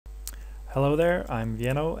Hello there, I'm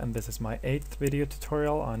Vieno and this is my 8th video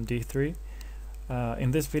tutorial on D3.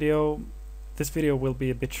 In this video will be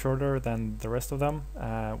a bit shorter than the rest of them.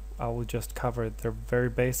 I will just cover the very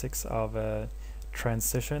basics of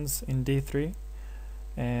transitions in D3.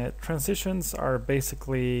 Transitions are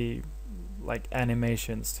basically like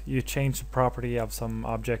animations. You change the property of some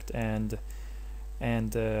object and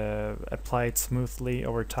apply it smoothly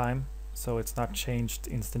over time, so it's not changed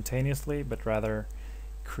instantaneously but rather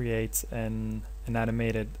creates an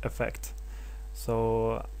animated effect.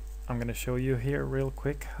 So I'm going to show you here real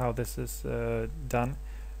quick how this is done.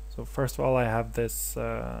 So first of all, I have this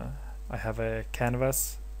I have a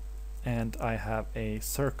canvas and I have a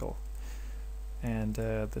circle, and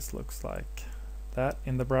this looks like that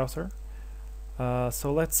in the browser.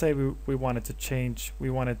 So let's say we wanted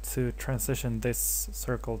to transition this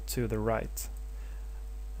circle to the right.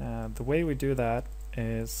 The way we do that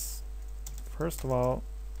is, first of all,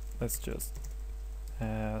 let's just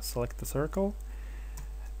select the circle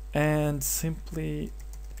and simply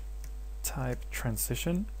type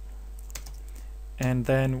transition, and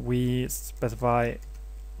then we specify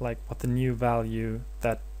like what the new value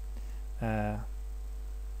that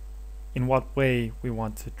in what way we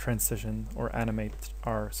want to transition or animate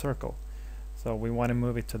our circle. So we want to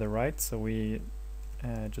move it to the right, so we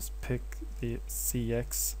just pick the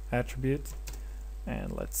CX attribute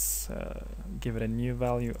and let's give it a new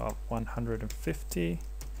value of 150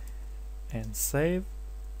 and save,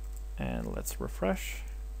 and let's refresh,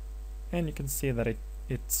 and you can see that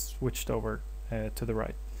it switched over to the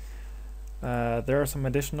right. There are some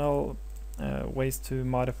additional ways to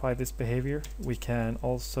modify this behavior. We can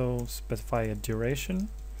also specify a duration,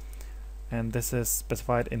 and this is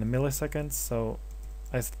specified in the milliseconds. So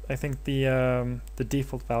I think the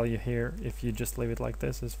default value here, if you just leave it like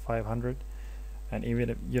this, is 500, and even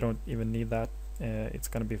if you don't even need that, it's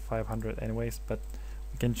going to be 500 anyways. But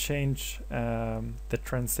we can change the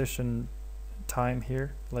transition time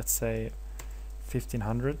here, let's say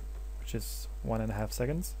 1500, which is 1.5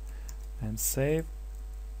 seconds, and save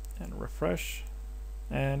and refresh,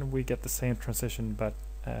 and we get the same transition but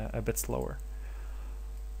a bit slower.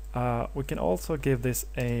 We can also give this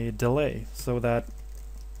a delay so that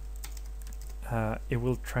it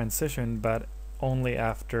will transition, but only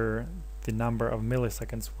after the number of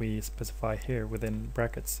milliseconds we specify here within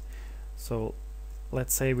brackets. So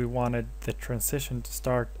let's say we wanted the transition to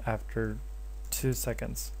start after 2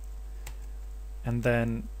 seconds and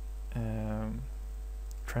then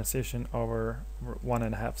transition over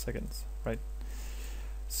 1.5 seconds, right?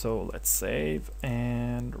 So let's save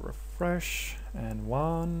and refresh, and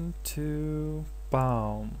 1, 2,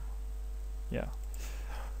 boom. Yeah.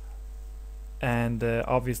 And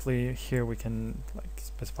obviously here we can like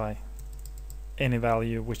specify any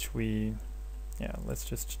value which we, yeah, let's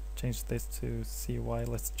just change this to CY.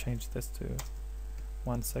 Let's change this to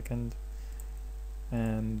 1 second,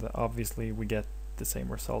 and obviously we get the same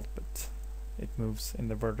result, but it moves in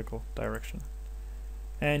the vertical direction.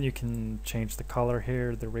 And you can change the color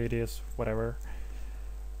here, the radius, whatever.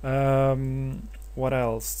 What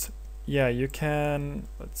else? Yeah, you can,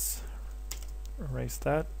 let's erase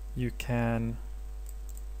that. You can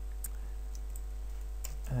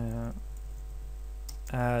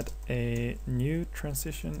add a new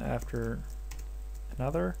transition after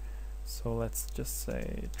another. So let's just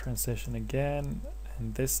say transition again,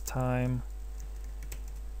 and this time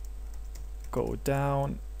go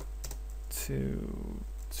down to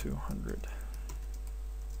 200.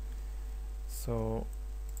 So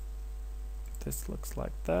this looks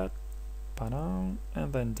like that, and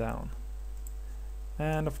then down.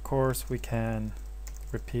 And of course we can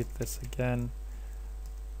repeat this again.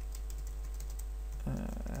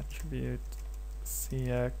 Attribute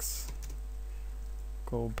CX,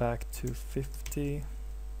 go back to 50,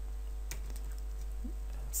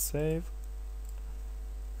 save.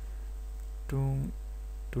 Doom,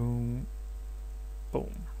 doom,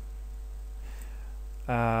 boom.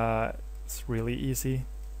 It's really easy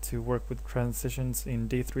to work with transitions in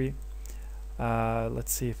D3.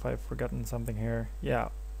 Let's see if I've forgotten something here. Yeah,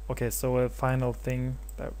 okay, so a final thing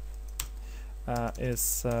that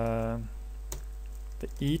is the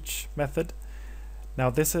each method. Now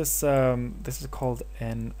this is called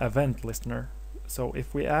an event listener. So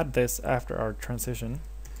if we add this after our transition,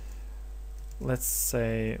 let's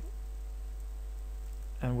say,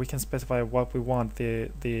 and we can specify what we want the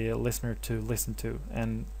listener to listen to,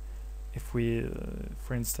 and if we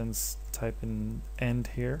for instance type in end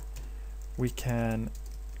here, we can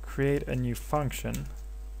create a new function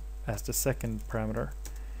as the second parameter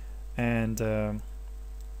and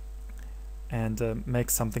make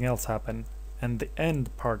something else happen, and the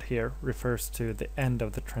end part here refers to the end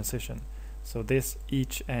of the transition. So this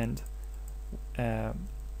each end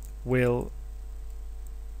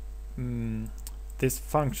this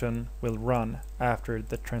function will run after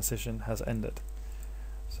the transition has ended.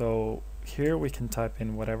 So here we can type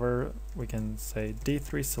in whatever. We can say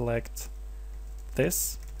D3 select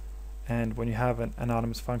this, and when you have an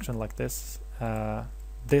anonymous function like this,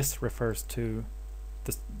 this refers to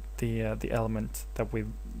the element that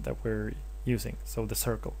we're using, so the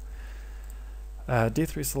circle.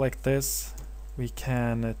 D3 select this. We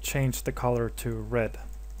can change the color to red.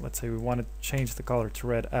 Let's say we want to change the color to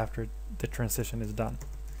red after the transition is done.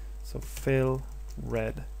 So fill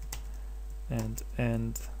red and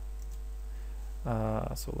end.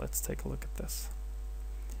 So let's take a look at this.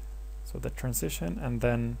 So the transition, and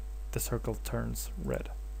then the circle turns red.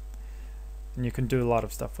 And you can do a lot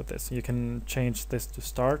of stuff with this. You can change this to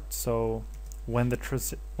start, so when the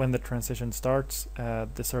transition starts,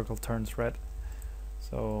 the circle turns red.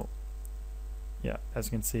 So yeah, as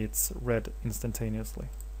you can see, it's red instantaneously.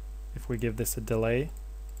 If we give this a delay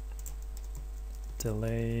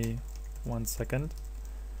 1 second,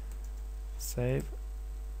 save,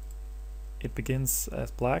 it begins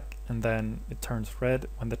as black and then it turns red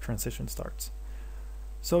when the transition starts.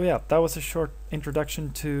 So yeah, that was a short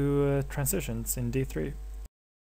introduction to transitions in D3.